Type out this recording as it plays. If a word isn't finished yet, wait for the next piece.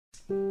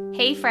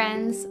Hey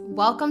friends,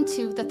 welcome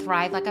to the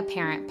Thrive Like a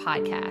Parent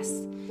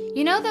podcast.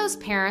 You know those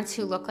parents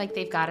who look like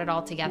they've got it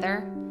all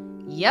together?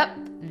 Yep,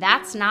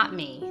 that's not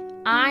me.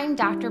 I'm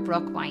Dr.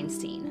 Brooke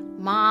Weinstein,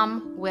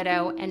 mom,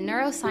 widow, and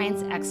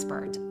neuroscience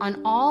expert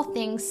on all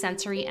things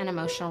sensory and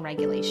emotional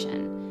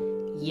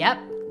regulation. Yep,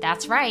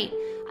 that's right.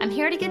 I'm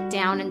here to get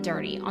down and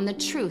dirty on the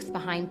truth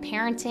behind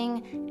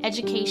parenting,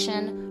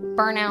 education,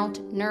 burnout,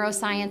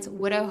 neuroscience,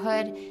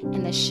 widowhood,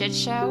 and the shit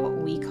show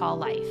we call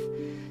life.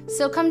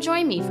 So come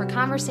join me for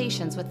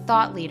conversations with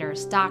thought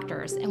leaders,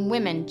 doctors, and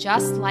women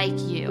just like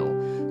you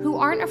who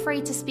aren't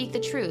afraid to speak the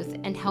truth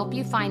and help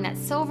you find that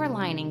silver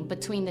lining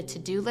between the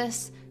to-do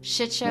lists,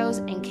 shit shows,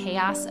 and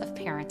chaos of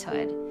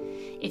parenthood.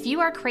 If you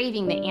are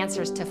craving the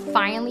answers to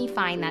finally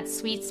find that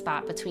sweet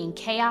spot between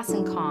chaos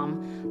and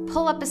calm,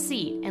 pull up a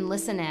seat and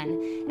listen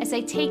in as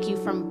I take you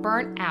from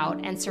burnt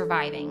out and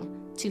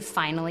surviving to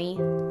finally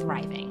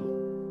thriving.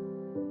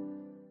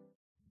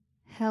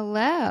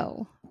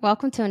 Hello.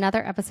 Welcome to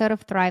another episode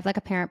of Thrive Like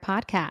a Parent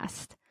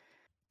podcast.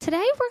 Today,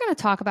 we're going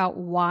to talk about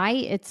why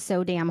it's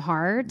so damn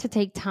hard to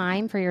take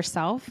time for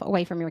yourself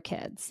away from your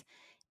kids.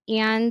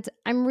 And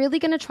I'm really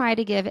going to try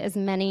to give as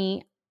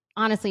many,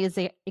 honestly, as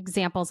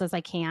examples as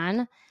I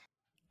can.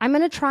 I'm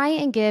going to try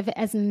and give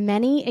as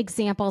many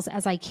examples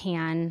as I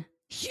can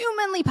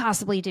humanly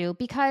possibly do,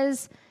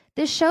 because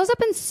this shows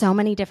up in so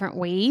many different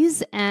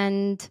ways,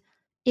 and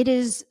it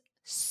is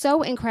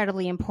so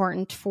incredibly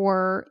important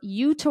for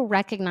you to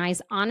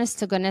recognize, honest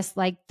to goodness,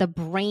 like the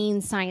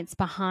brain science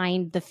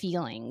behind the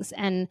feelings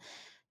and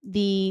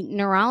the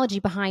neurology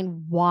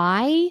behind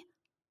why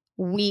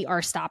we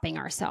are stopping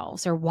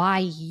ourselves or why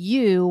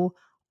you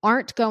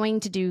aren't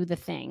going to do the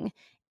thing.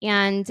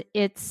 And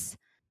it's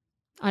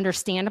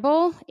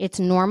understandable, it's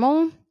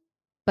normal,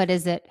 but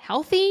is it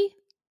healthy?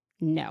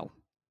 No.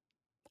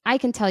 I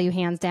can tell you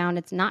hands down,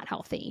 it's not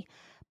healthy.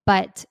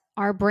 But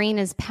our brain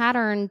is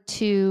patterned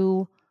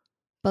to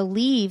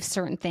believe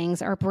certain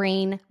things. Our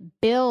brain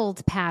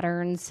builds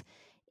patterns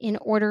in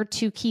order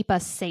to keep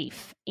us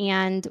safe.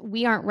 And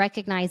we aren't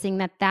recognizing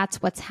that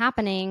that's what's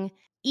happening,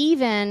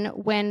 even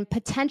when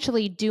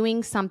potentially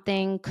doing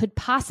something could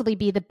possibly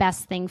be the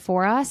best thing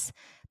for us,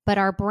 but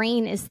our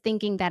brain is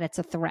thinking that it's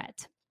a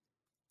threat.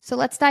 So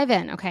let's dive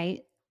in,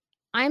 okay?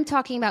 I'm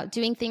talking about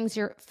doing things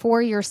for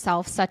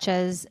yourself, such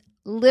as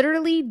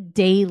literally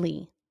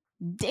daily,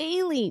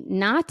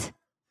 not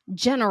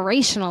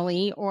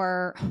generationally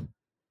or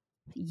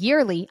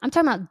yearly. I'm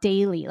talking about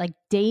daily, like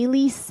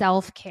daily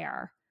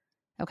self-care,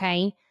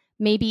 okay?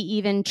 Maybe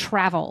even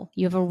travel.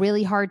 You have a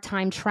really hard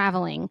time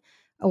traveling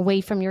away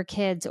from your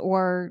kids,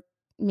 or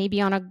maybe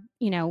on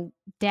a,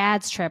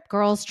 dad's trip,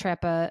 girl's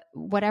trip,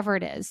 whatever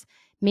it is.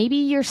 Maybe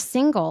you're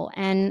single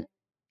and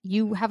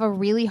you have a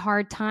really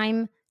hard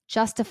time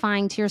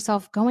justifying to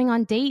yourself going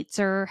on dates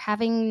or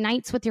having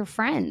nights with your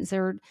friends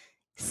or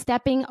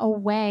stepping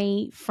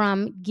away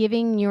from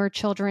giving your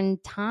children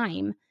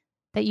time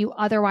that you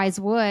otherwise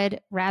would,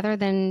 rather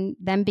than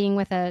them being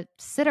with a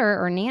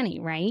sitter or nanny,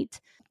 right?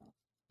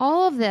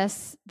 All of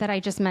this that I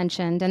just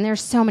mentioned, and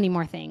there's so many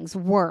more things,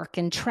 work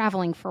and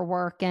traveling for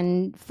work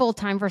and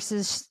full-time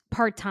versus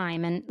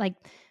part-time. And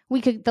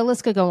the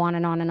list could go on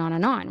and on and on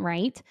and on,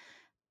 right?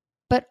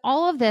 But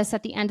all of this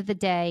at the end of the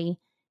day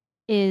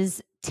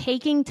is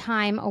taking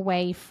time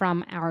away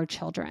from our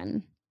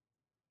children.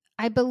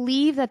 I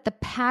believe that the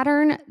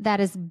pattern that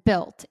is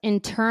built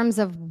in terms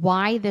of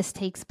why this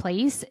takes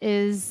place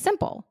is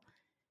simple.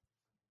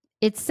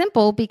 It's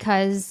simple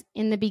because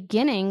in the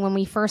beginning, when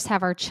we first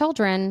have our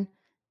children,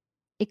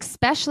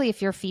 especially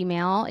if you're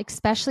female,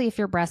 especially if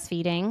you're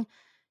breastfeeding,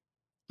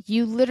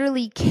 you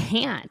literally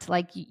can't.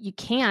 You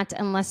can't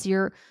unless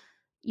you're,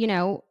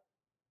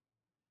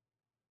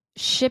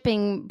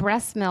 shipping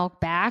breast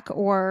milk back,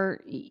 or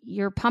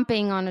you're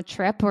pumping on a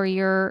trip, or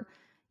you're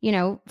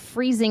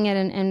freezing it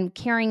and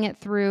carrying it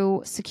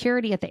through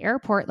security at the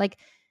airport.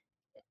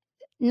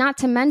 Not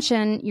to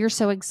mention, you're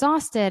so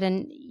exhausted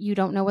and you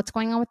don't know what's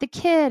going on with the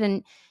kid,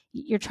 and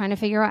you're trying to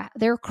figure out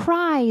their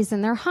cries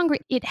and they're hungry.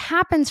 It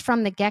happens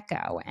from the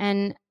get-go,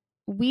 and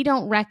we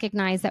don't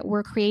recognize that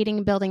we're creating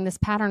and building this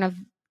pattern of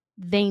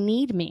they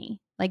need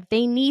me.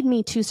 They need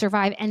me to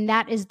survive. And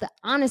that is the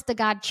honest to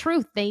God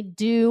truth. They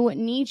do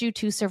need you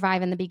to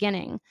survive in the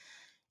beginning.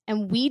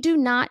 And we do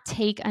not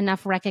take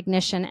enough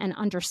recognition and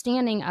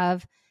understanding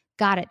of,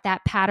 got it,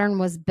 that pattern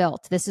was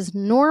built. This is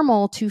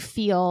normal to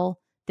feel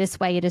this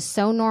way. It is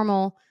so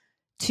normal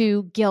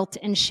to guilt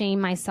and shame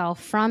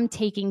myself from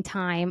taking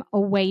time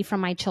away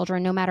from my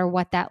children, no matter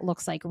what that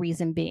looks like,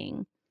 reason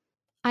being.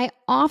 I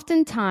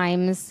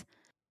oftentimes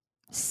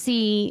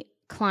see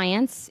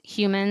clients,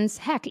 humans,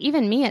 heck,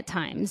 even me at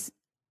times,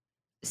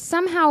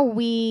 somehow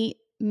we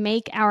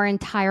make our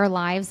entire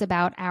lives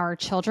about our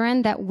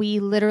children that we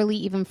literally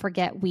even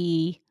forget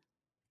we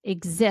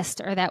exist,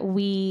 or that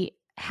we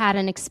had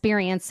an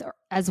experience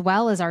as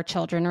well as our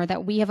children, or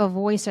that we have a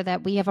voice, or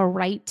that we have a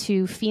right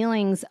to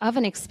feelings of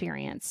an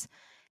experience.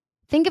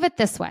 Think of it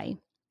this way.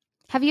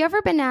 Have you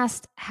ever been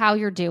asked how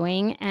you're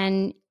doing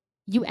and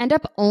you end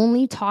up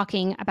only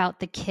talking about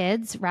the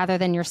kids rather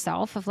than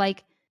yourself, of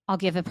I'll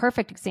give a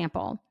perfect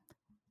example.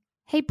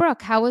 Hey,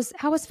 Brooke, how was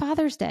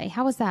Father's Day?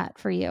 How was that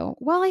for you?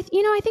 Well, I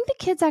think the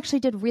kids actually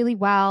did really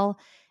well.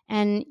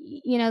 And,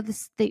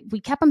 we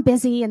kept them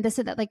busy and this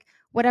and that, like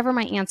whatever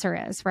my answer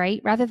is,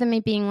 right? Rather than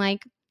me being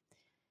like,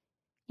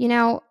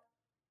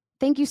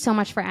 thank you so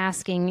much for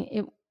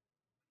asking.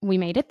 We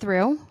made it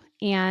through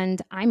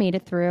and I made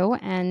it through.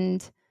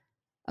 And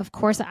of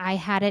course, I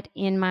had it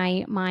in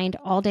my mind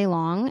all day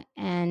long.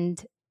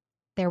 And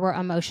there were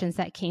emotions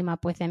that came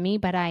up within me,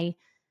 but I,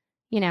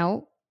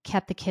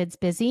 kept the kids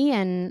busy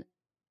and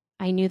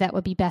I knew that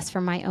would be best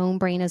for my own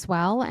brain as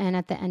well. And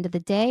at the end of the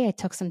day, I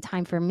took some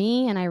time for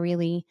me and I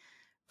really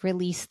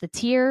released the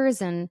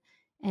tears and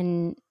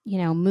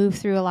moved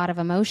through a lot of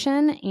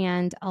emotion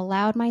and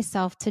allowed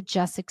myself to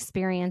just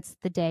experience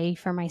the day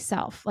for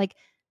myself. Like,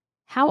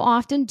 how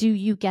often do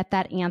you get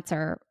that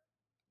answer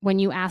when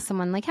you ask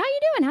someone like, how you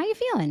doing? How you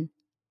feeling?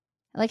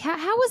 Like,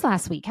 how was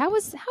last week? How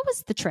was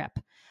the trip?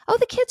 Oh,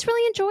 the kids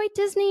really enjoyed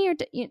Disney. Or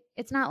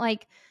it's not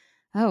like,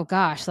 oh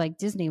gosh, like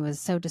Disney was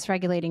so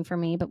dysregulating for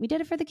me, but we did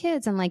it for the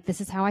kids. And like,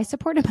 this is how I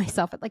supported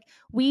myself. But like,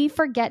 we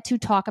forget to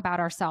talk about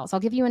ourselves. I'll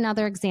give you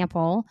another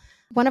example.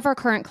 One of our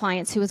current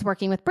clients who was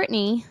working with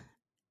Brittany,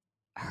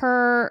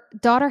 her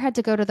daughter had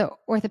to go to the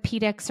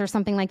orthopedics or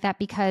something like that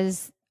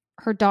because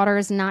her daughter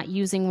is not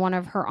using one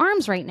of her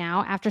arms right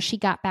now after she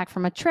got back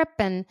from a trip.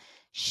 And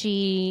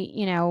she,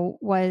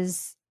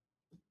 was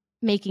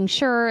making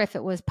sure if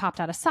it was popped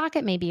out of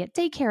socket, maybe at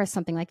daycare or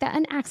something like that,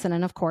 an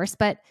accident, of course.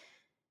 But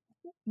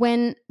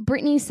when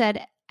Brittany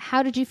said,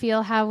 how did you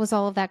feel? How was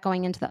all of that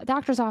going into the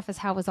doctor's office?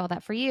 How was all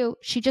that for you?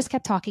 She just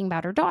kept talking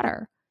about her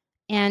daughter.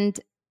 And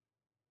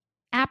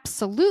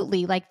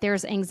absolutely, like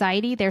there's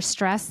anxiety, there's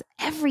stress,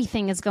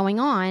 everything is going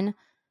on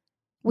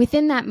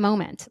within that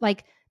moment.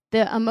 Like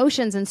the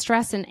emotions and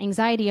stress and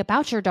anxiety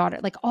about your daughter,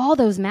 like all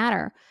those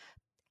matter.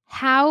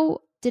 How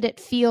did it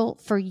feel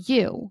for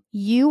you?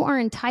 You are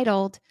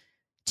entitled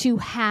to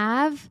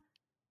have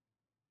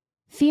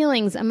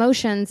feelings,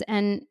 emotions,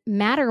 and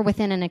matter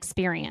within an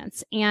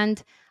experience.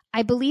 And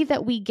I believe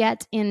that we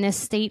get in this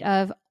state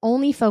of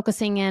only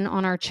focusing in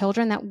on our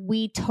children that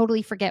we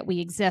totally forget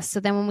we exist. So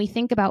then when we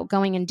think about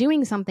going and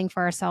doing something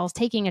for ourselves,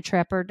 taking a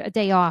trip or a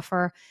day off,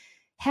 or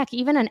heck,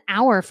 even an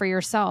hour for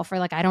yourself, or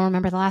like, I don't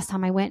remember the last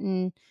time I went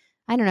and,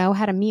 I don't know,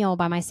 had a meal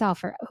by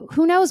myself, or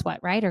who knows what,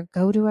 right? Or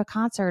go to a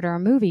concert or a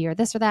movie or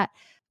this or that.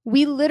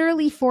 We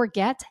literally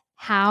forget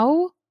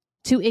how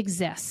to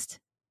exist.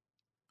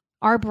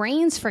 Our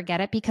brains forget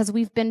it because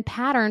we've been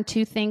patterned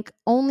to think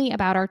only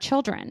about our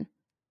children.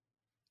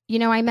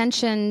 I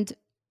mentioned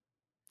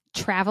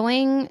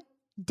traveling,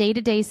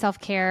 day-to-day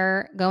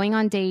self-care, going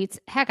on dates.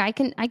 Heck, I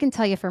can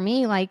tell you for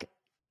me, like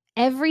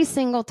every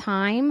single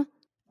time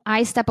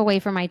I step away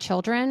from my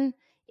children,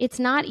 it's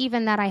not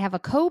even that I have a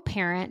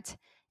co-parent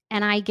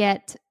and I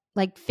get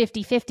like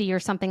 50-50 or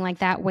something like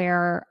that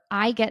where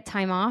I get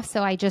time off.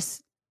 So I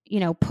just,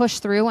 push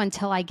through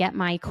until I get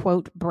my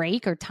quote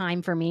break or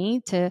time for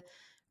me to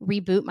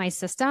reboot my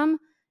system.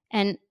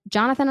 And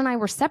Jonathan and I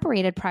were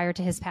separated prior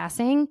to his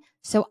passing.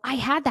 So I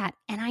had that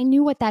and I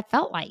knew what that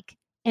felt like.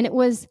 And it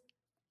was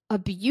a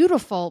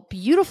beautiful,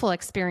 beautiful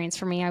experience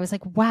for me. I was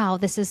like, wow,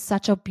 this is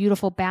such a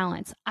beautiful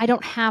balance. I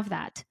don't have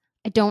that.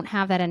 I don't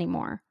have that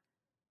anymore.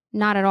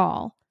 Not at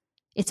all.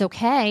 It's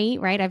okay,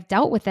 right? I've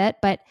dealt with it,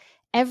 but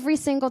every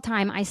single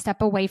time I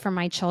step away from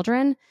my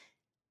children,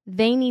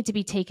 they need to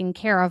be taken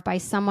care of by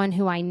someone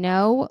who I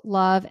know,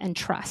 love, and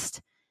trust,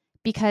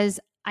 because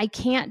I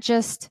can't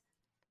just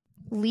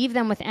leave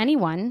them with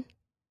anyone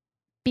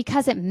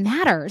because it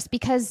matters,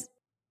 because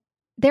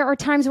there are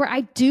times where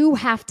I do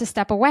have to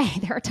step away.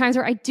 There are times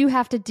where I do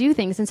have to do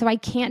things. And so I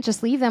can't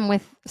just leave them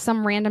with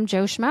some random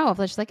Joe Schmo of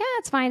just like,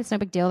 it's fine. It's no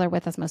big deal. They're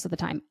with us most of the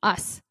time.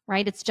 Us,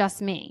 right? It's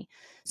just me.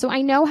 So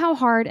I know how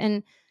hard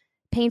and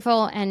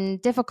painful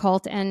and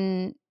difficult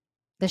and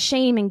the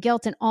shame and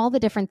guilt and all the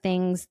different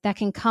things that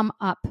can come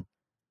up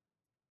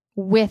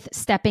with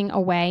stepping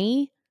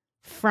away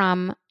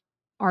from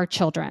our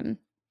children.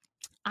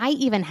 I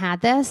even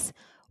had this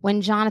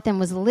when Jonathan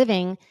was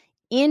living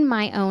in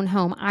my own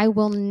home. I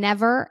will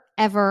never,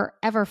 ever,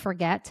 ever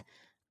forget.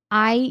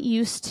 I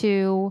used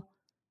to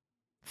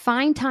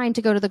find time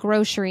to go to the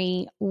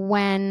grocery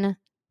when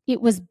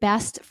it was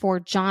best for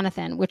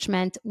Jonathan, which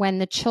meant when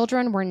the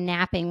children were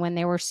napping when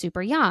they were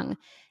super young.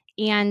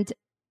 And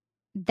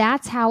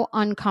that's how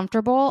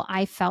uncomfortable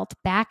I felt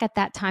back at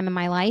that time in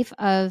my life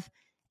of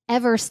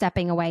ever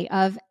stepping away,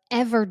 of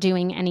ever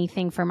doing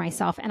anything for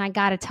myself. And I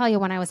got to tell you,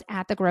 when I was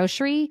at the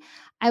grocery,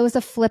 I was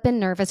a flippin'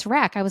 nervous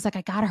wreck. I was like,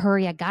 I got to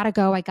hurry. I got to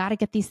go. I got to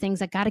get these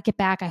things. I got to get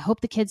back. I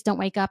hope the kids don't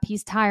wake up.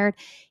 He's tired.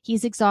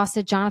 He's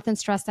exhausted. Jonathan's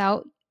stressed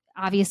out.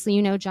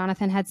 Obviously,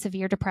 Jonathan had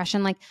severe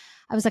depression. Like,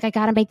 I was like, I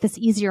got to make this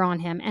easier on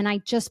him. And I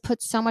just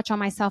put so much on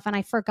myself and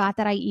I forgot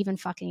that I even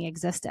fucking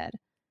existed.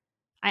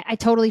 I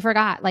totally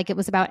forgot. Like, it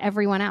was about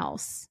everyone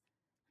else.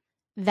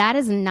 That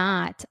is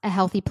not a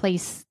healthy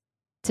place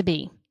to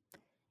be.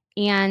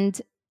 And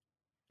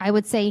I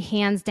would say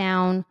hands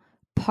down,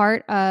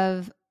 part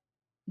of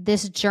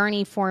this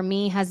journey for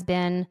me has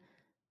been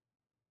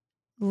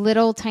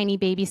little tiny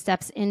baby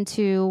steps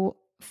into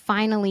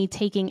finally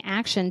taking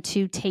action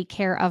to take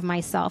care of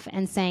myself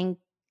and saying,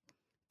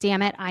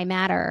 damn it, I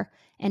matter.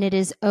 And it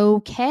is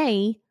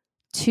okay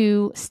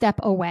to step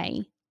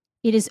away.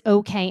 It is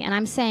okay. And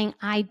I'm saying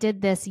I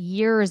did this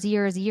years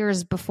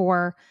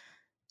before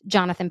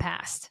Jonathan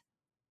passed.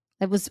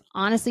 That was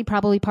honestly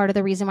probably part of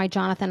the reason why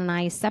Jonathan and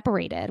I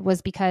separated,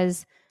 was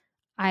because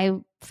I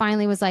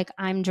finally was like,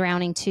 I'm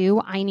drowning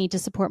too. I need to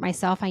support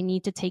myself. I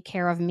need to take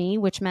care of me,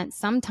 which meant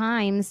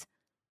sometimes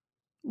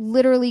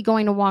literally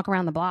going to walk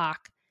around the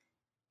block.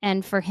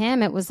 And for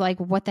him, it was like,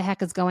 what the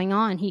heck is going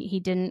on? He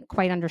didn't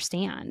quite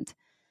understand.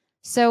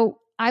 So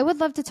I would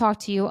love to talk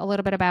to you a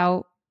little bit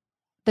about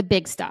the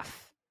big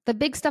stuff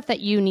that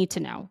you need to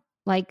know.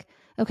 Like,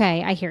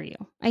 okay, I hear you.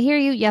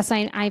 Yes,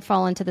 I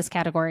fall into this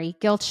category.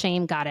 Guilt,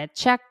 shame, got it.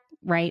 Check,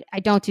 right?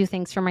 I don't do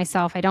things for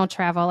myself. I don't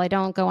travel. I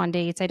don't go on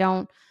dates. I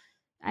don't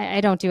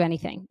do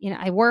anything.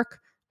 I work,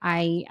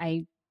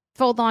 I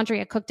fold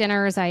laundry, I cook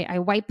dinners, I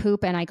wipe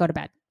poop, and I go to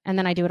bed. And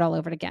then I do it all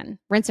over again,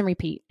 rinse and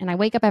repeat. And I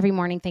wake up every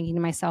morning thinking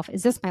to myself,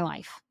 is this my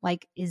life?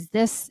 Like, is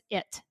this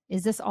it?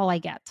 Is this all I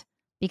get?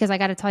 Because I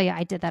got to tell you,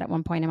 I did that at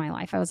one point in my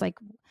life. I was like,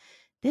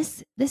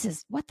 this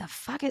is what the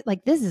fuck?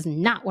 Like, this is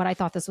not what I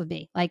thought this would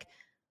be. Like,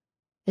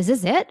 is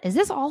this it? Is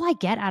this all I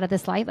get out of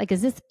this life? Like,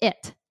 is this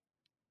it?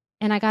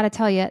 And I got to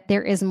tell you,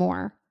 there is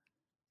more.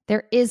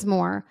 There is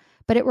more,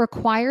 but it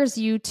requires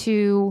you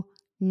to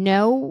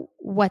know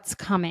what's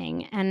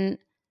coming. And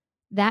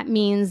that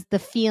means the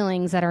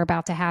feelings that are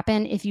about to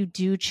happen if you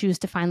do choose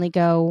to finally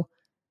go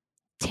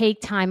take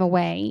time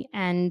away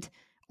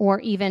or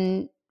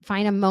even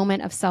find a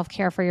moment of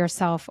self-care for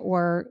yourself,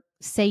 or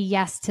say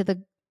yes to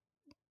the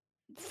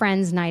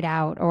friends night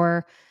out,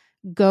 or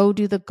go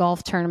do the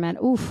golf tournament.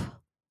 Oof,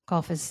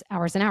 golf is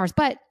hours and hours,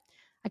 but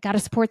I got to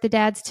support the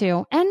dads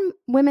too. And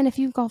women, if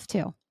you golf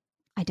too.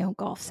 I don't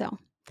golf, so.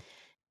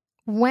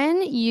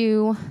 When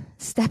you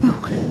step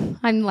away,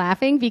 I'm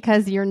laughing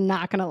because you're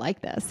not going to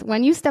like this.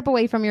 When you step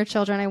away from your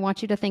children, I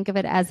want you to think of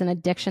it as an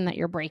addiction that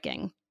you're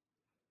breaking.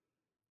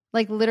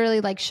 Like literally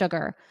like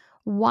sugar.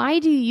 Why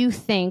do you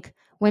think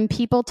when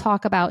people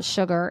talk about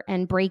sugar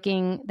and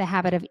breaking the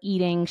habit of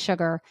eating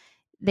sugar,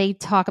 they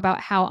talk about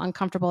how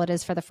uncomfortable it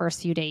is for the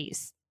first few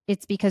days?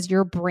 It's because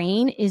your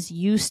brain is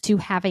used to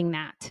having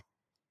that.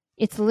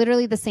 It's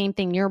literally the same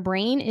thing. Your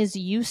brain is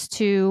used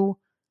to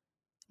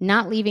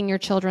not leaving your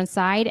children's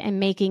side and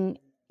making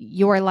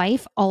your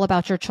life all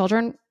about your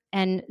children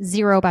and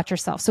zero about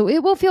yourself. So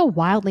it will feel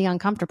wildly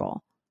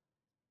uncomfortable.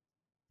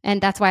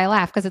 And that's why I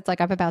laugh, because it's like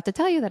I'm about to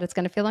tell you that it's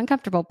going to feel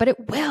uncomfortable, but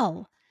it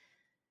will.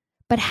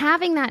 But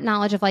having that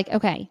knowledge of like,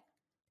 okay,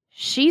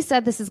 she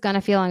said this is going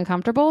to feel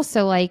uncomfortable.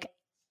 So like,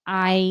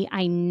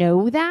 I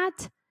know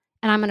that,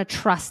 and I'm going to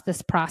trust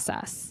this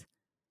process.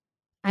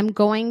 I'm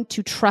going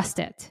to trust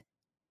it.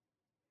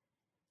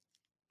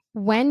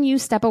 When you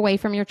step away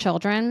from your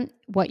children,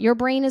 what your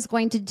brain is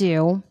going to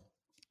do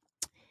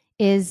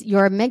is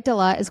your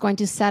amygdala is going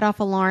to set off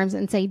alarms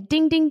and say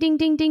ding, ding, ding,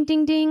 ding, ding,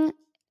 ding, ding,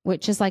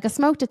 which is like a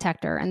smoke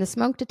detector. And the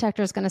smoke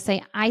detector is going to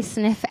say, I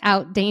sniff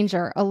out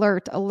danger,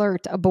 alert,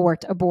 alert,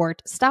 abort,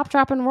 abort, stop,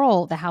 drop, and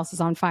roll. The house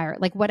is on fire.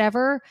 Like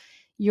whatever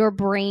your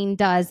brain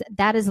does,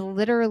 that is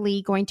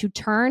literally going to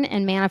turn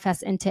and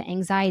manifest into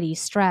anxiety,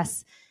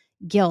 stress,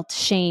 guilt,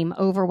 shame,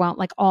 overwhelm,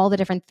 like all the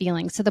different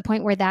feelings, to the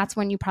point where that's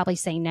when you probably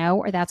say no,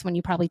 or that's when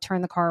you probably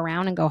turn the car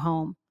around and go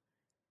home.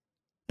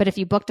 But if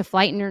you booked a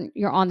flight and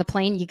you're on the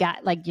plane,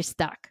 you're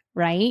stuck,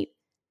 right?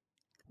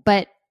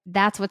 But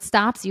that's what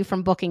stops you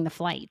from booking the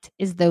flight,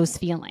 is those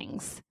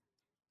feelings.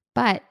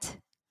 But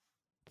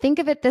think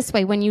of it this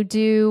way. When you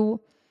do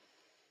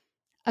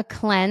a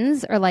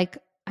cleanse, or like,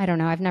 I don't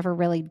know, I've never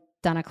really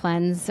done a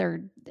cleanse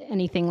or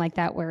anything like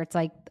that where it's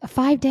like a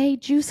 5-day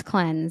juice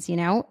cleanse,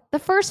 the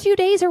first few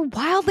days are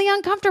wildly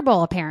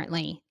uncomfortable,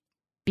 apparently,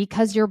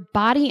 because your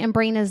body and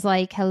brain is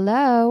like,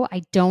 hello,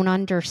 I don't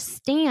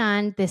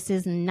understand. This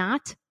is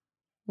not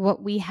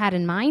what we had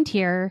in mind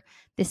here.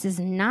 This is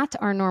not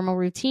our normal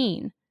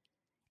routine.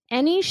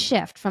 Any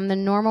shift from the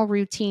normal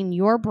routine,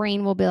 your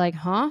brain will be like,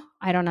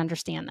 I don't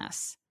understand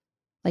this.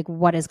 Like,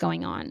 what is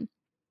going on?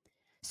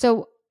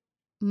 So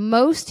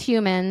most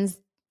humans,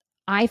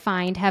 I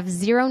find, have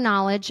zero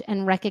knowledge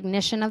and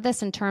recognition of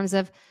this in terms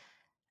of,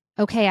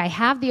 okay, I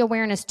have the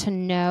awareness to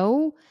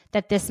know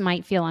that this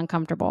might feel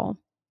uncomfortable.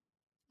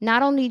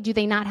 Not only do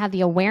they not have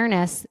the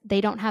awareness,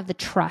 they don't have the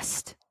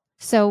trust.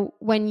 So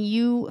when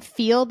you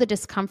feel the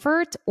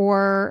discomfort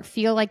or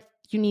feel like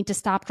you need to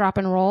stop, drop,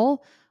 and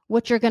roll,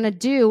 what you're going to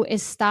do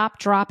is stop,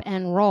 drop,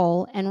 and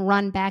roll and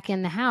run back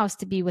in the house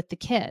to be with the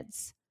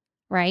kids,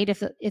 right?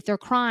 If they're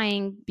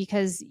crying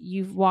because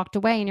you've walked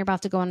away and you're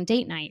about to go on a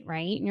date night,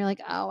 right? And you're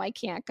like, oh, I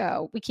can't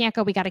go. We can't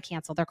go. We got to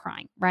cancel. They're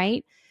crying,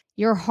 right?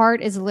 Your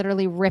heart is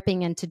literally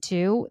ripping into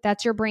two.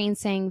 That's your brain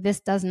saying, this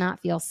does not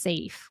feel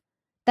safe.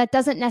 That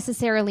doesn't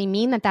necessarily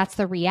mean that that's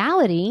the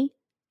reality.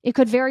 It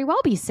could very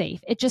well be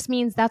safe. It just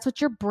means that's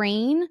what your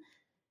brain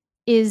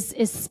is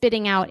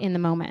spitting out in the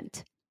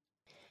moment.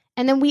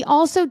 And then we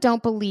also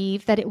don't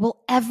believe that it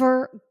will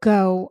ever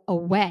go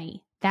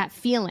away. That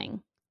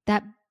feeling,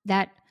 that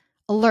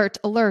alert,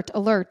 alert,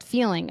 alert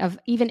feeling of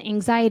even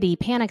anxiety,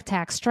 panic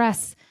attack,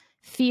 stress,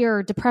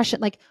 fear, depression.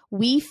 Like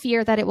we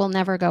fear that it will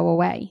never go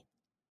away.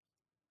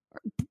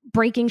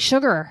 Breaking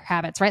sugar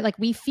habits, right? Like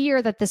we fear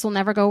that this will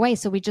never go away.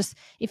 So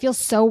it feels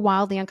so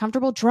wildly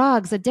uncomfortable.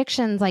 Drugs,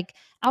 addictions, like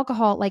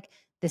alcohol, like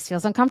this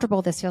feels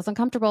uncomfortable. This feels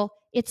uncomfortable.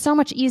 It's so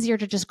much easier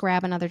to just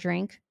grab another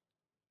drink.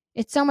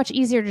 It's so much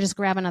easier to just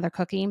grab another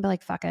cookie and be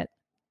like, fuck it.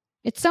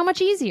 It's so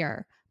much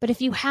easier. But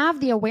if you have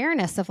the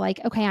awareness of like,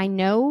 okay, I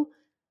know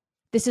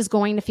this is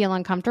going to feel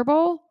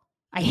uncomfortable.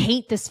 I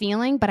hate this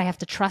feeling, but I have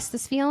to trust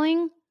this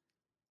feeling.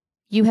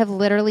 You have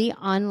literally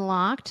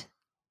unlocked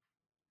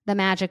the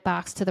magic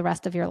box to the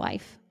rest of your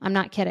life. I'm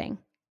not kidding.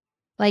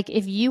 Like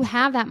if you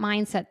have that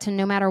mindset to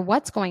no matter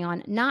what's going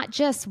on, not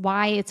just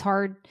why it's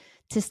hard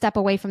to step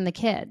away from the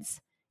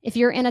kids. If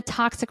you're in a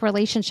toxic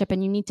relationship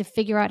and you need to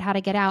figure out how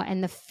to get out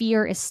and the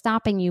fear is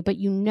stopping you, but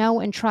you know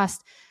and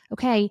trust,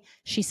 okay,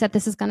 she said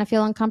this is going to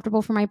feel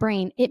uncomfortable for my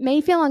brain. It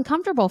may feel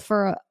uncomfortable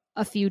for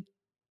a few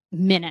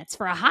minutes,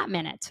 for a hot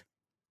minute,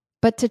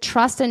 but to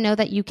trust and know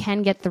that you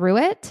can get through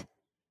it,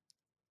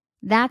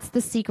 that's the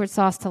secret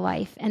sauce to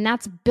life. And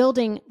that's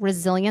building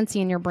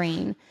resiliency in your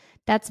brain.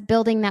 That's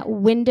building that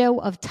window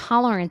of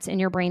tolerance in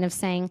your brain of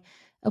saying,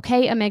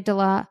 okay,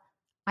 amygdala,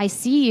 I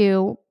see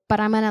you, but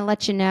I'm going to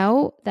let you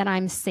know that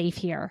I'm safe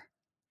here.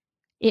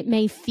 It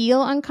may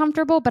feel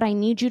uncomfortable, but I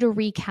need you to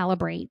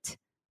recalibrate.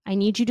 I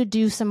need you to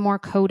do some more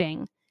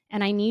coding.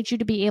 And I need you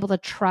to be able to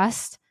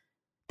trust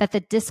that the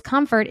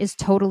discomfort is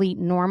totally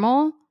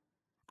normal.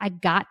 I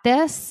got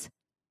this.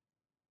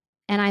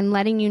 And I'm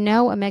letting you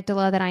know,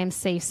 amygdala, that I am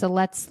safe. So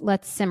let's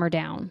simmer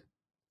down.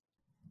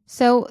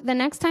 So the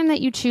next time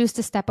that you choose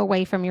to step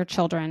away from your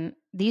children,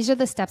 these are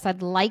the steps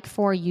I'd like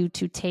for you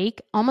to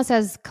take, almost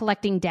as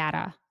collecting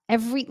data.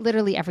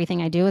 Literally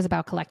everything I do is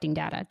about collecting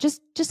data.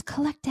 Just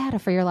collect data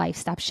for your life.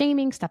 Stop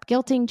shaming, stop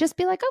guilting. Just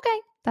be like, okay,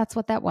 that's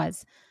what that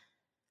was.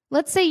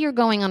 Let's say you're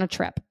going on a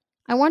trip.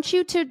 I want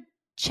you to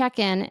check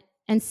in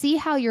and see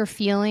how you're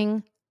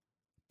feeling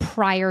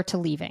prior to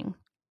leaving.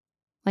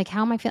 Like,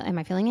 how am I feeling? Am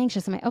I feeling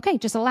anxious? Okay,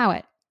 just allow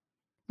it,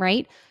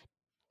 right?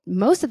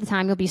 Most of the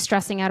time, you'll be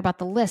stressing out about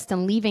the list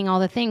and leaving all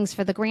the things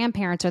for the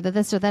grandparents or the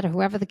this or that or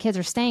whoever the kids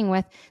are staying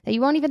with that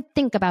you won't even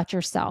think about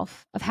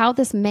yourself of how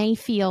this may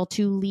feel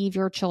to leave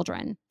your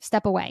children.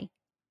 Step away.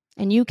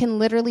 And you can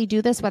literally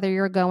do this whether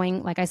you're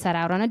going, like I said,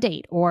 out on a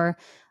date, or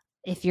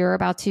if you're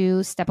about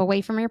to step away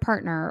from your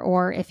partner,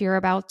 or if you're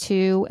about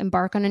to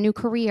embark on a new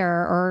career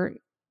or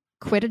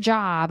quit a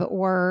job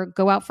or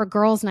go out for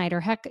girls' night, or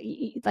heck,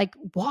 like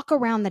walk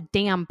around the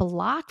damn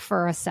block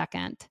for a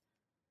second.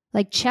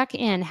 Like check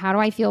in, how do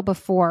I feel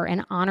before,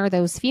 and honor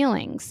those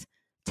feelings.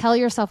 Tell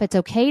yourself it's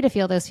okay to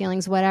feel those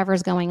feelings,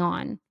 whatever's going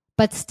on,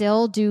 but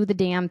still do the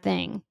damn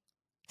thing.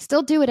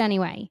 Still do it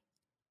anyway.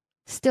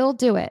 Still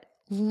do it.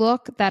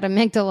 Look that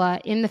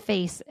amygdala in the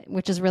face,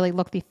 which is really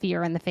look the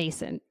fear in the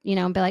face, and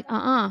and be like,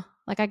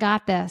 like I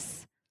got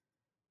this.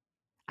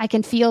 I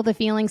can feel the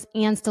feelings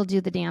and still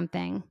do the damn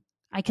thing.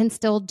 I can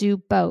still do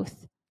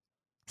both.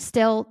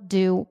 Still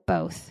do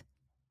both.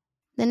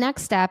 The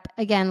next step,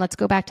 again, let's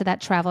go back to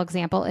that travel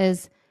example,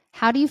 is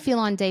how do you feel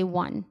on day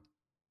one?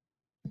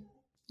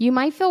 You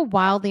might feel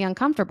wildly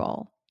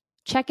uncomfortable.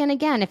 Check in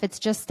again. If it's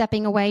just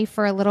stepping away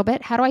for a little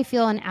bit, how do I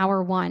feel in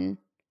hour one?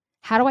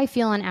 How do I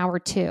feel in hour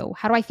two?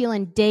 How do I feel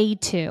in day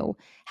two?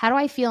 How do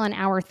I feel in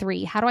hour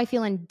three? How do I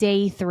feel in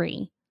day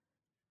three?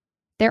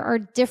 There are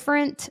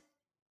different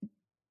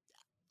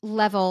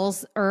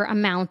levels or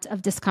amount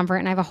of discomfort.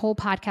 And I have a whole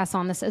podcast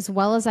on this, as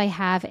well as I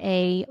have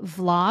a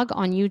vlog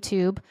on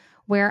YouTube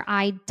where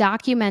I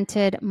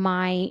documented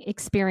my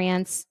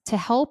experience to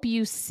help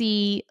you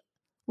see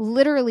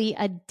literally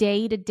a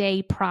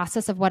day-to-day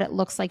process of what it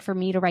looks like for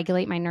me to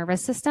regulate my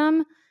nervous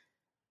system.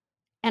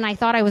 And I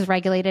thought I was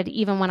regulated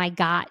even when I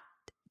got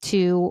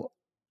to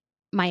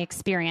my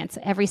experience.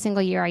 Every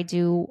single year I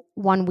do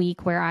 1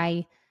 week where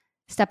I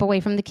step away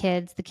from the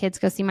kids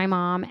go see my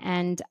mom,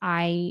 and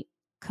I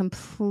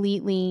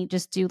completely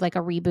just do like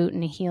a reboot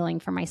and a healing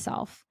for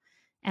myself.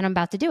 And I'm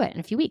about to do it in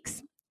a few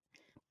weeks.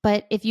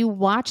 But if you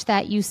watch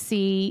that, you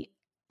see,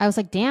 I was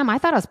like, damn, I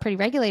thought I was pretty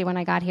regulated when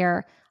I got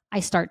here. I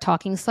start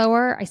talking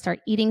slower. I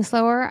start eating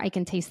slower. I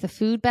can taste the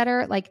food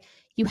better. Like,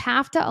 you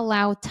have to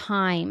allow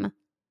time,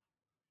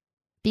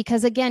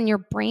 because again, your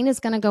brain is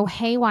going to go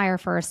haywire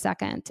for a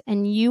second.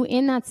 And you,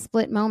 in that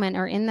split moment,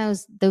 or in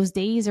those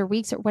days or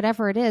weeks or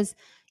whatever it is,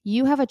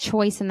 you have a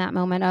choice in that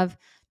moment of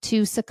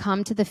to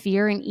succumb to the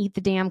fear and eat the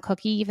damn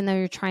cookie, even though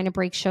you're trying to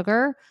break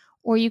sugar.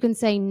 Or you can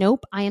say,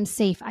 nope, I am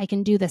safe. I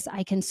can do this.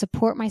 I can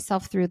support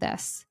myself through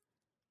this.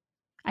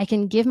 I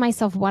can give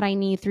myself what I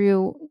need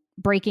through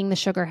breaking the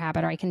sugar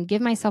habit, or I can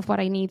give myself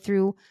what I need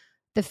through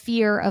the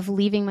fear of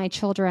leaving my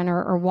children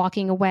or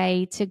walking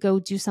away to go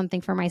do something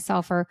for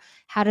myself, or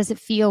how does it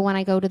feel when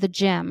I go to the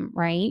gym,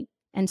 right?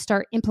 And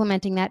start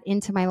implementing that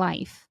into my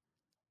life.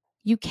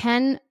 You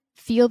can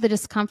feel the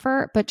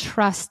discomfort, but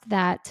trust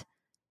that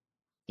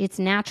it's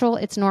natural,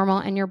 it's normal,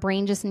 and your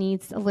brain just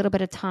needs a little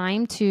bit of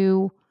time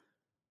to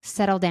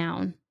settle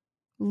down.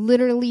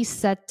 Literally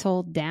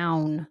settle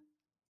down.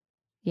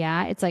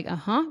 Yeah. It's like,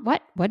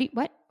 what?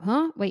 What?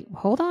 Huh? Wait,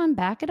 hold on.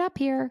 Back it up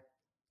here.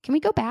 Can we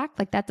go back?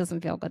 Like, that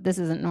doesn't feel good. This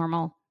isn't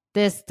normal.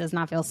 This does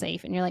not feel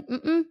safe. And you're like,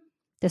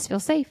 this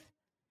feels safe.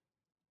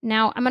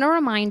 Now, I'm going to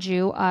remind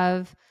you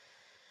of,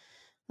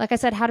 like I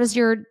said, how does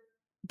your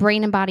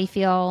brain and body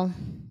feel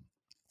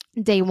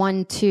day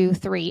 1, 2,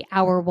 3,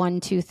 hour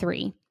 1, 2,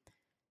 3?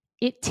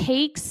 It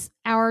takes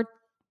our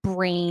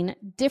brain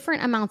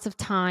different amounts of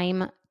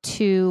time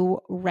to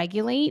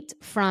regulate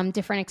from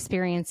different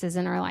experiences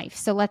in our life.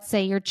 So let's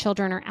say your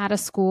children are out of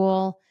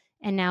school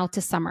and now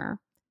to summer.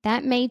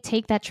 That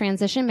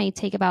transition may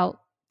take about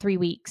 3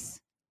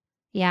 weeks.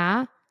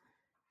 Yeah.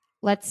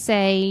 Let's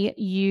say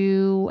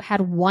you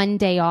had 1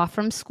 day off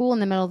from school in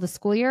the middle of the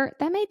school year.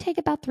 That may take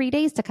about 3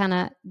 days to kind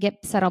of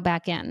get settled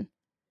back in.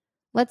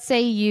 Let's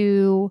say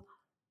you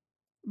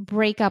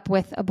break up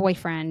with a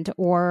boyfriend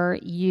or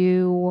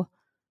you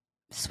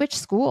switch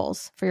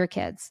schools for your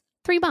kids,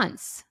 3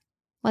 months.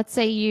 Let's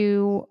say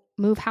you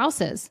move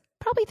houses,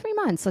 probably 3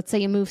 months. Let's say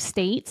you move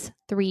states,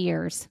 3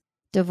 years.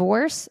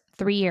 Divorce,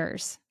 3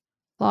 years.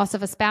 Loss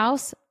of a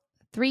spouse,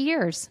 3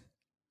 years.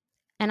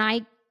 And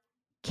I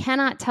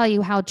cannot tell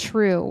you how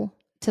true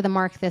to the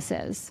mark this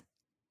is.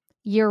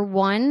 Year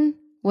 1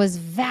 was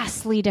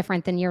vastly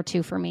different than year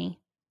 2 for me.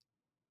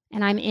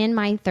 And I'm in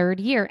my 3rd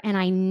year. And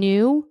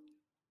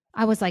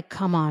I was like,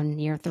 come on,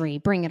 year 3,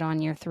 bring it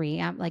on year 3.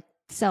 I'm like,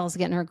 Cell's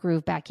getting her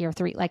groove back year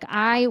 3. Like,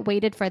 I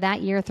waited for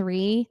that year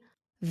 3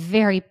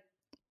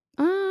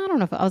 I don't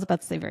know if I was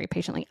about to say very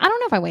patiently. I don't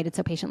know if I waited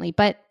so patiently,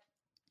 but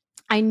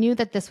I knew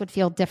that this would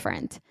feel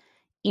different.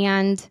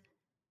 And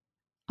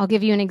I'll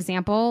give you an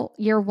example.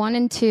 Year 1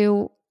 and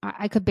 2,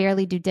 I could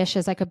barely do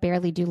dishes. I could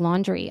barely do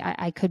laundry.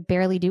 I could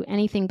barely do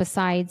anything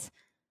besides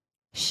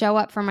show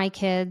up for my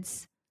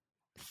kids,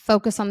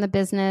 focus on the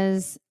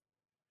business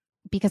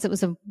because it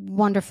was a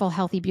wonderful,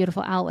 healthy,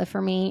 beautiful outlet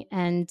for me,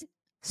 and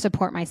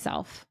support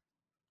myself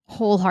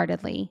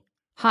wholeheartedly,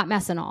 hot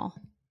mess and all.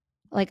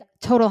 Like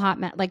total hot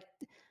mess, like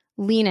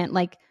lean in,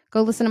 like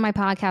go listen to my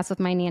podcast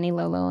with my nanny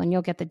Lolo and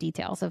you'll get the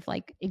details of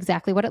like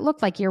exactly what it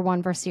looked like year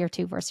 1 versus year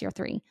 2 versus year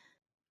 3.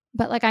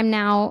 But like I'm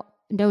now,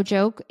 no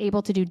joke,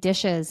 able to do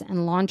dishes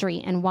and laundry.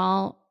 And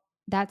while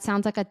that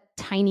sounds like a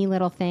tiny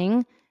little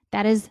thing,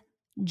 that is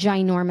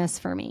ginormous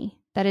for me.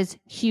 That is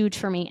huge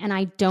for me. And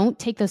I don't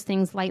take those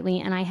things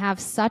lightly. And I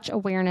have such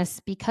awareness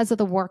because of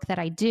the work that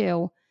I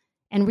do.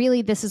 And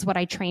really, this is what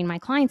I train my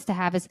clients to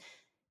have is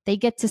they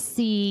get to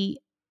see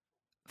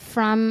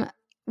from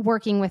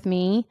working with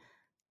me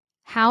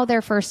how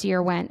their first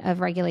year went of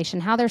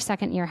regulation, how their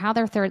second year, how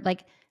their third,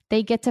 like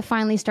they get to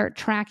finally start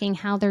tracking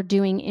how they're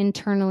doing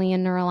internally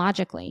and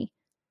neurologically.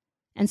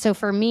 And so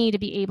for me to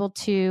be able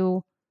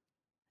to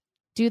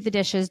do the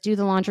dishes, do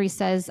the laundry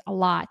says a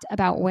lot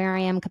about where I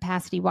am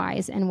capacity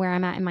wise and where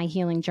I'm at in my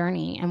healing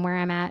journey and where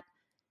I'm at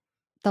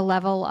the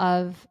level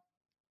of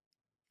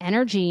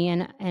energy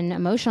and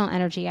emotional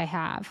energy I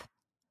have.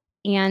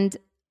 And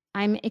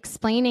I'm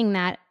explaining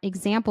that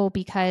example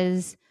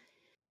because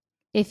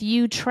if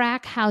you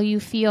track how you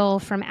feel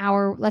from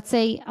let's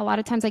say a lot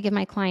of times I give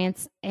my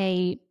clients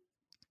a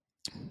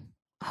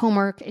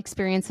homework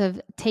experience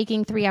of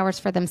taking 3 hours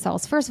for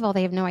themselves. First of all,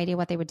 they have no idea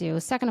what they would do.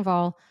 Second of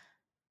all,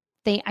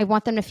 I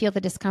want them to feel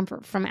the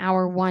discomfort from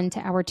hour 1 to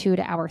hour 2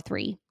 to hour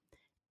 3.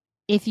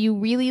 If you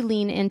really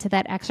lean into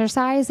that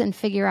exercise and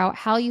figure out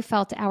how you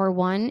felt hour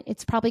 1,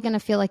 it's probably going to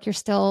feel like you're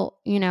still,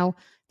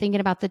 thinking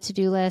about the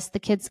to-do list, the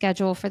kids'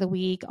 schedule for the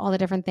week, all the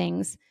different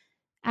things.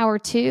 Hour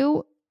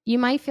 2, you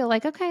might feel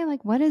like, okay,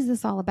 like, what is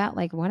this all about?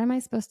 Like, what am I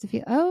supposed to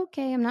feel?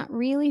 Okay, I'm not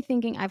really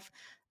thinking. I've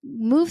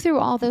moved through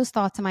all those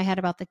thoughts in my head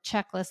about the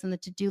checklist and the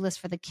to-do list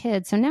for the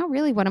kids. So now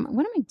really what am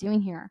I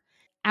doing here?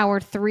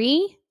 Hour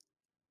 3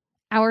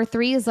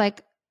 is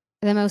like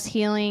the most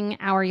healing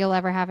hour you'll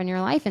ever have in your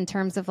life in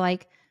terms of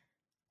like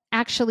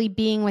actually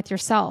being with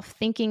yourself,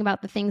 thinking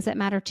about the things that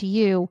matter to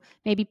you,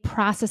 maybe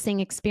processing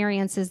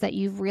experiences that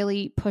you've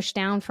really pushed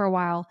down for a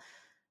while,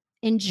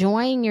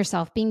 enjoying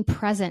yourself, being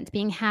present,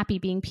 being happy,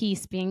 being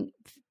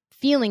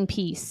feeling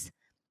peace,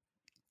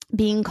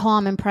 being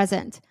calm and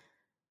present.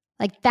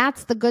 Like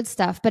that's the good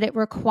stuff, but it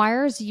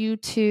requires you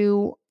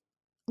to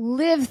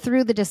live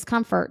through the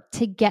discomfort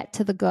to get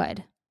to the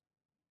good,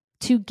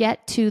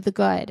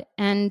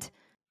 And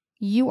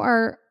you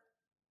are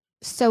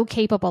so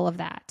capable of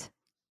that,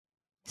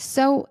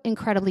 so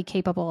incredibly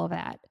capable of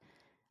that.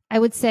 I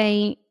would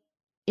say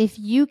if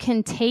you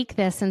can take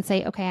this and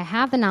say, okay, I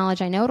have the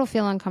knowledge, I know it'll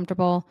feel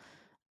uncomfortable,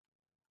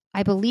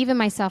 I believe in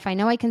myself, I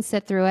know I can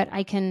sit through it,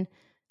 I can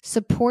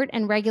support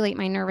and regulate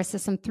my nervous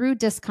system through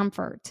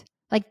discomfort.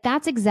 Like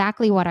that's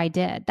exactly what I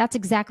did. That's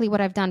exactly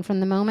what I've done from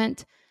the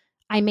moment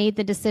I made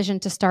the decision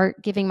to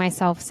start giving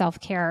myself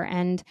self-care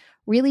and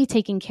really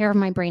taking care of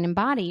my brain and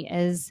body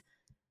is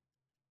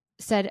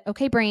said,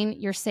 okay, brain,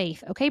 you're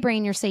safe. Okay,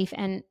 brain, you're safe.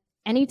 And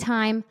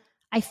anytime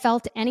I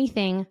felt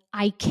anything,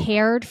 I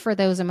cared for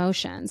those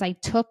emotions. I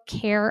took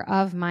care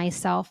of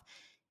myself.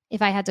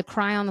 If I had to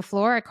cry on the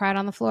floor, I cried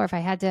on the floor. If I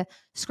had to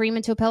scream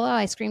into a pillow,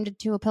 I screamed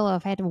into a pillow.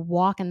 If I had to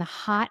walk in the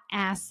hot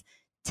ass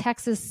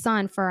text his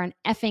son for an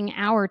effing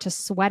hour to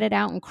sweat it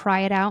out and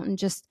cry it out and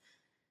just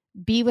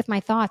be with my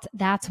thoughts.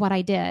 That's what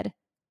I did.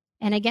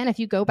 And again, if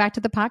you go back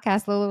to the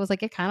podcast, Lola was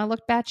like, it kind of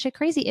looked batshit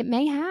crazy. It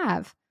may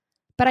have,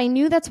 but I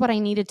knew that's what I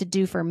needed to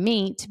do for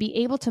me to be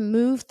able to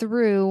move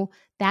through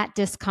that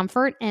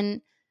discomfort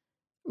and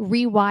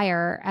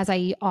rewire, as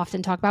I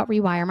often talk about,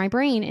 rewire my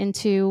brain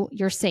into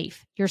you're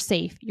safe, you're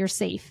safe, you're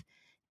safe.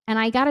 And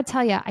I got to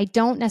tell you, I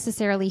don't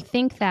necessarily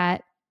think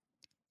that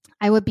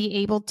I would be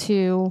able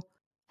to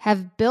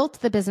have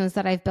built the business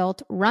that I've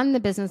built, run the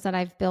business that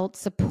I've built,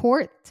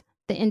 support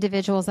the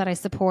individuals that I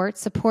support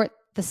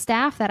the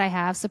staff that I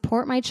have,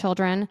 support my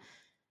children,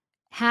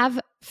 have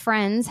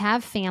friends,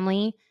 have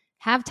family,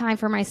 have time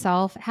for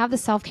myself, have the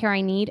self-care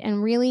I need,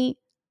 and really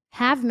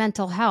have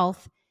mental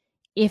health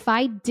if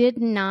I did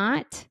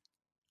not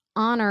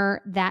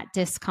honor that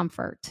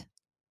discomfort.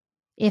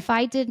 If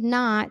I did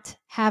not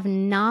have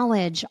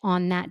knowledge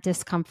on that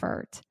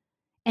discomfort,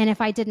 and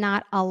if I did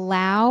not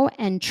allow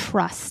and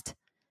trust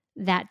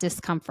that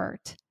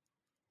discomfort.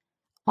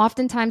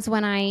 Oftentimes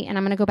when and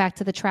I'm going to go back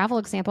to the travel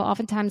example,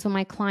 oftentimes when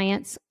my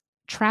clients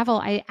travel,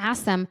 I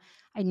ask them,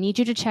 I need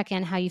you to check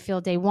in how you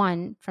feel day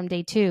 1 from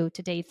day 2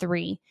 to day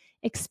 3,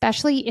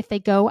 especially if they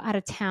go out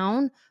of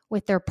town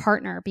with their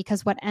partner,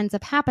 because what ends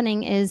up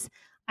happening is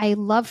I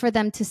love for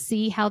them to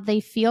see how they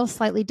feel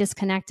slightly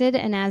disconnected.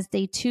 And as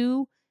day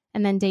 2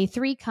 and then day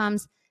 3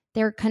 comes,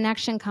 their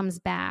connection comes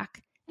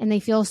back and they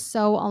feel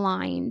so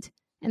aligned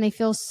and they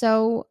feel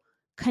so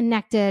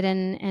connected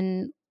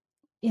and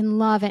in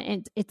love.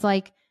 And it's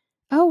like,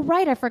 oh,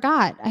 right, I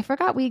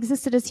forgot we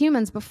existed as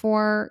humans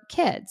before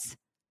kids.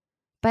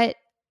 But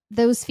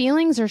those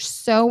feelings are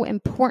so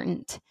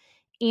important.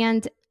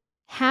 And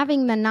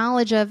having the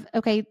knowledge of,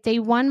 okay, day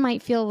 1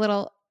 might feel a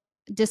little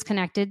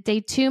disconnected. Day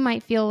 2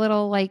 might feel a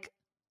little like,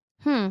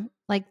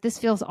 like this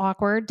feels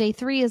awkward. Day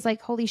 3 is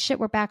like, holy shit,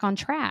 we're back on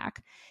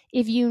track.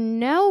 If you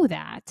know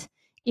that,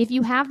 if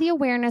you have the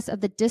awareness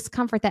of the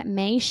discomfort that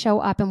may show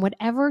up in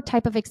whatever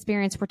type of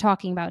experience we're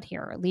talking about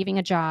here, leaving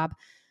a job,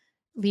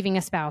 leaving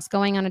a spouse,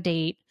 going on a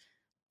date,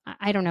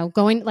 I don't know,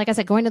 going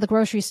to the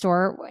grocery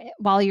store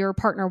while your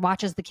partner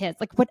watches the kids,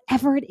 like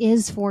whatever it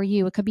is for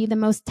you, it could be the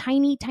most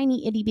tiny,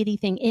 tiny itty bitty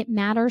thing. It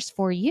matters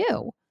for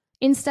you.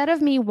 Instead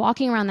of me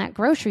walking around that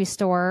grocery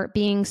store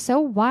being so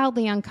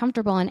wildly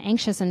uncomfortable and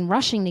anxious and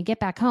rushing to get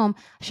back home,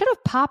 I should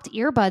have popped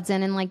earbuds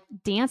in and like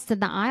danced in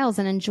the aisles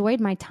and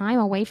enjoyed my time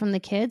away from the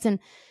kids and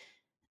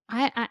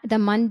the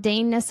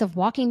mundaneness of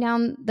walking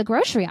down the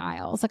grocery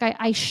aisles. Like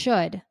I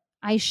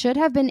should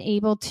have been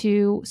able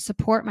to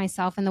support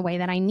myself in the way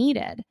that I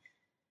needed.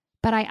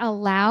 But I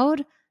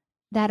allowed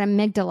that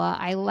amygdala,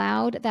 I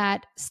allowed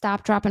that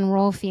stop, drop, and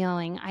roll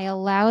feeling. I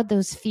allowed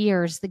those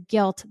fears, the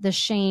guilt, the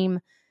shame,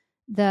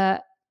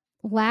 the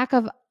lack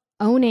of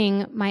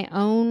owning my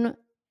own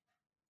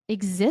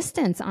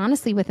existence,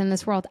 honestly, within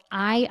this world.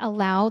 I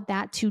allowed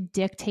that to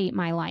dictate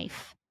my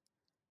life.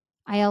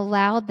 I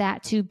allowed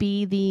that to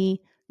be the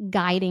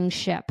guiding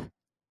ship.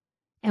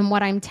 And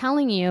what I'm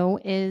telling you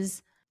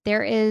is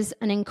there is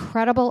an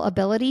incredible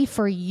ability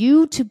for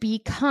you to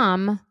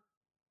become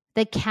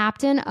the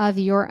captain of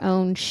your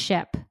own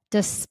ship,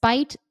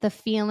 despite the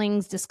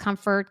feelings,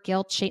 discomfort,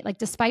 guilt, shame, like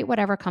despite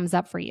whatever comes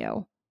up for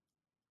you.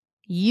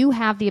 You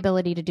have the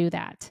ability to do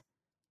that.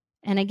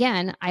 And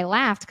again, I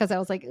laughed because I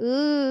was like,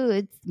 ooh,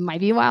 it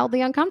might be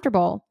wildly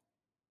uncomfortable.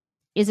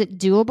 Is it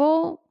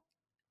doable?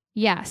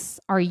 Yes.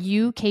 Are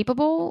you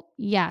capable?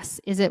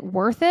 Yes. Is it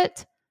worth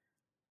it?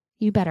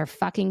 You better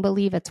fucking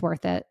believe it's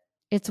worth it.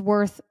 It's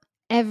worth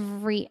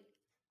every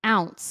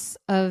ounce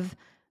of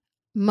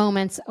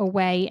moments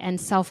away and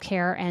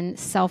self-care and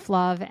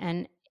self-love,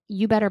 and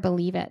you better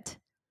believe it.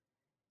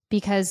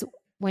 Because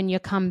when you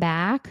come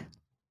back,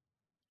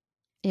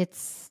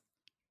 it's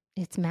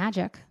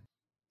magic.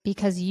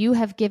 Because you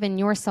have given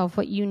yourself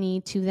what you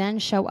need to then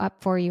show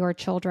up for your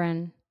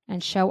children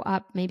and show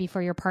up maybe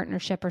for your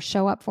partnership or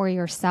show up for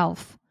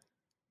yourself.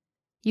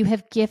 You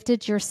have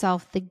gifted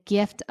yourself the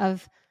gift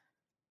of,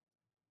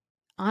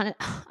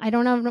 I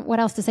don't know what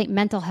else to say,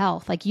 mental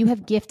health. Like you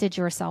have gifted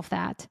yourself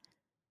that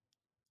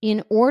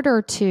in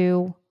order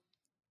to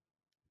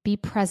be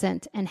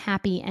present and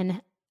happy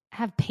and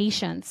have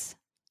patience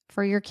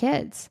for your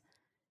kids.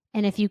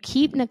 And if you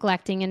keep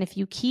neglecting and if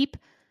you keep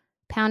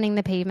pounding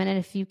the pavement and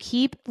if you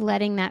keep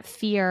letting that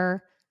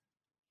fear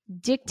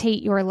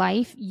dictate your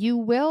life, you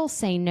will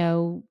say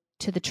no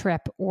to the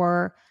trip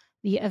or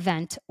the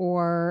event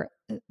or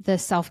the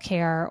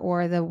self-care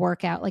or the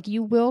workout. Like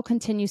you will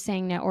continue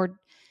saying no, or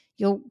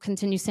you'll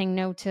continue saying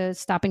no to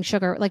stopping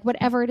sugar, like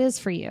whatever it is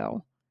for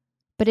you.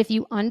 But if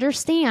you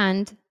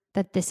understand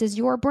that this is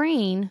your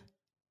brain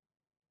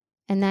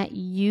and that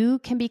you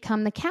can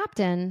become the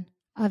captain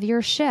of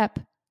your ship,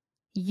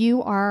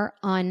 you are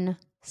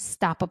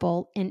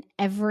unstoppable in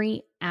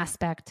every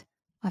aspect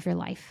of your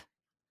life.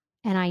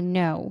 And I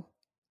know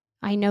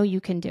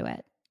you can do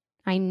it.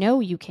 I know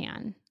you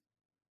can.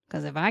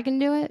 Because if I can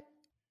do it,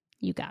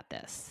 you got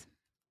this.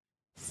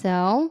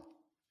 So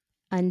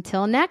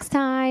until next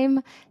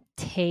time,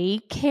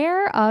 take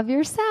care of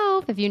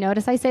yourself. If you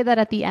notice, I say that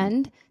at the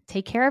end,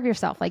 take care of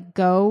yourself. Like,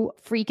 go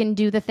freaking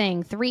do the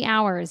thing. 3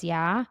 hours.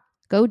 Yeah.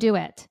 Go do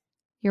it.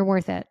 You're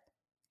worth it.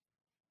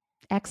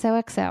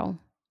 XOXO.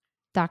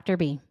 Dr.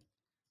 B.